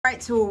All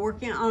right, so we're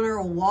working on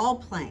our wall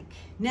plank.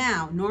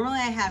 Now, normally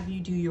I have you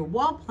do your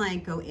wall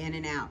plank, go in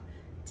and out.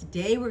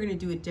 Today we're gonna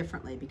do it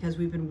differently because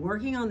we've been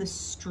working on the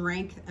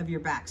strength of your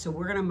back. So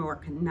we're gonna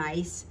work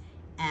nice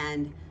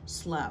and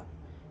slow.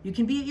 You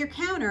can be at your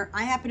counter.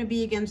 I happen to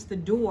be against the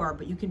door,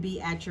 but you can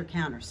be at your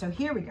counter. So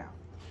here we go.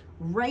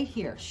 Right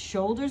here,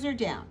 shoulders are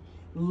down,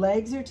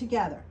 legs are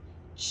together,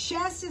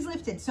 chest is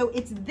lifted. So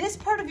it's this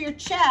part of your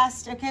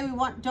chest, okay?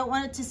 Don't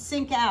want it to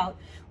sink out.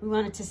 We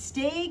want it to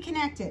stay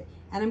connected.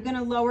 And I'm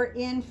gonna lower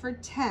in for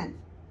 10,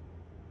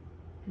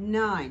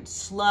 9,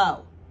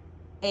 slow,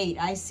 8.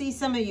 I see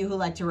some of you who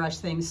like to rush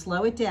things.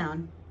 Slow it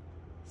down.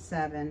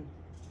 7,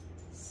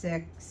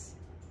 6,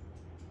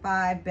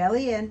 5,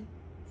 belly in,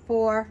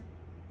 4,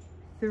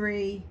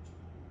 3,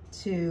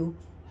 2,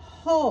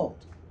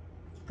 hold.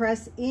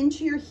 Press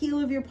into your heel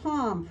of your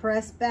palm,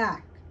 press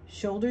back.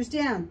 Shoulders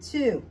down,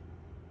 2.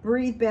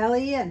 Breathe,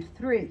 belly in,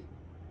 3,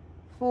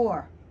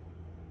 4,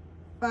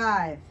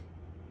 5,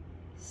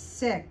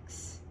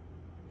 6,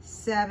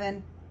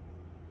 7,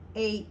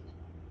 8,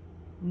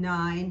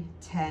 9,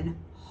 10.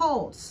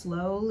 Hold.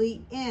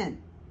 Slowly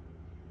in.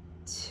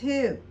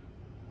 2,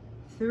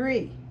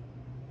 3,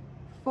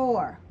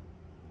 4,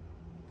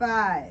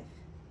 5,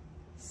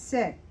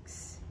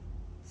 6,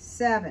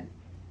 7,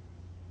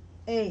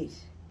 8,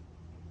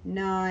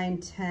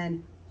 9,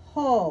 10.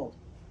 Hold.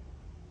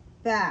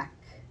 Back.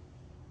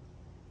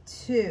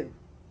 2,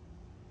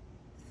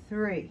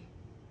 3,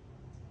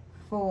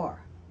 4,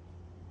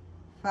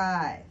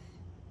 5,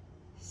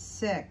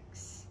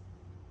 6,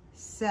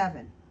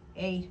 7,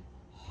 8,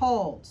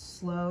 hold.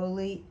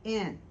 Slowly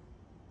in.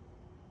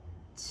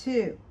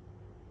 2,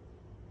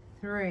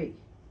 3,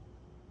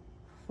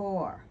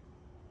 4,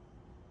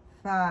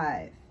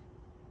 5,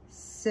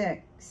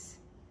 6,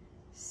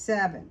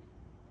 7,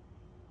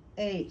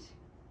 8,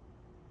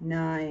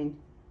 9,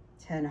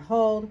 10.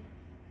 Hold.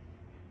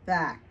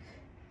 Back.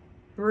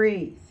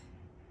 Breathe.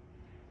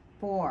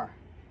 4,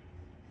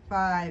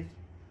 5,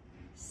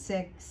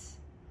 6,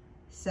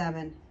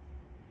 7,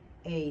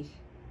 8,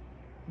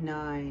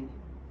 9,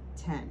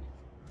 10.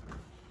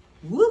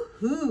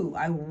 Woohoo!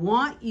 I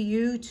want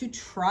you to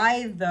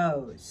try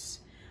those.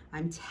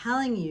 I'm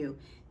telling you,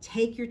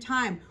 take your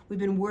time. We've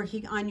been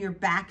working on your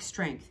back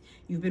strength.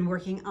 You've been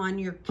working on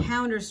your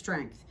counter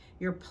strength,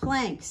 your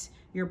planks,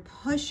 your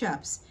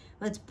push-ups.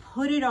 Let's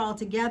put it all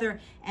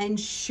together and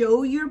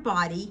show your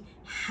body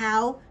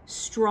how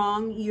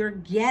strong you're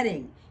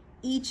getting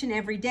each and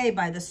every day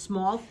by the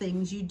small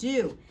things you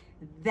do.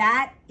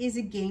 That is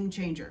a game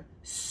changer.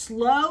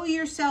 Slow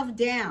yourself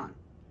down,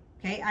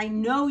 okay? I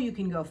know you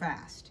can go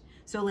fast.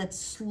 So let's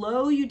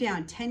slow you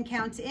down. 10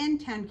 counts in,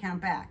 10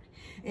 count back.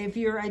 If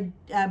you're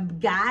a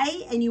guy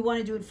and you want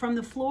to do it from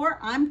the floor,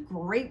 I'm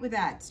great with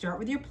that. Start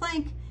with your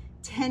plank,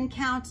 10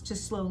 counts to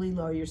slowly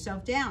lower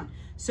yourself down.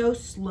 So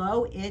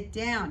slow it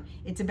down.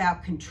 It's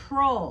about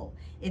control.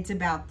 It's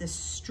about the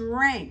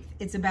strength.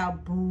 It's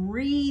about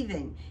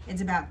breathing.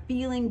 It's about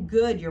feeling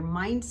good. Your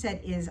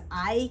mindset is,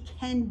 I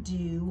can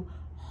do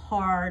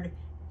hard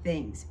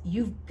things.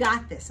 You've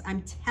got this.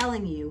 I'm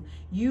telling you,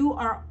 you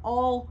are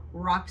all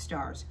rock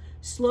stars.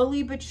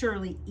 Slowly but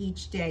surely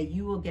each day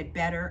you will get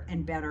better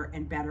and better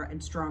and better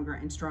and stronger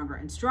and stronger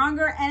and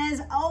stronger. And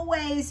as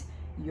always,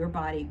 your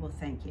body will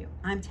thank you.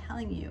 I'm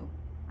telling you,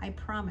 I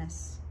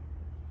promise.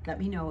 Let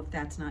me know if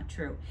that's not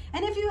true.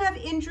 And if you have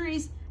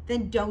injuries,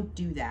 then don't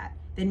do that.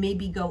 Then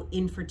maybe go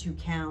in for 2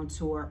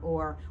 counts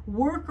or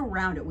work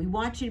around it. We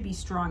want you to be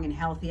strong and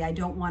healthy. I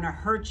don't want to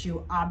hurt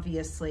you,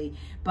 obviously,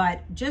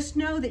 but just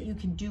know that you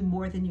can do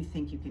more than you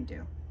think you can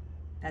do.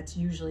 That's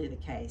usually the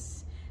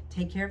case.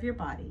 Take care of your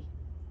body,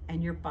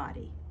 and your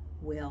body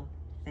will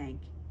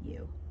thank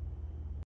you.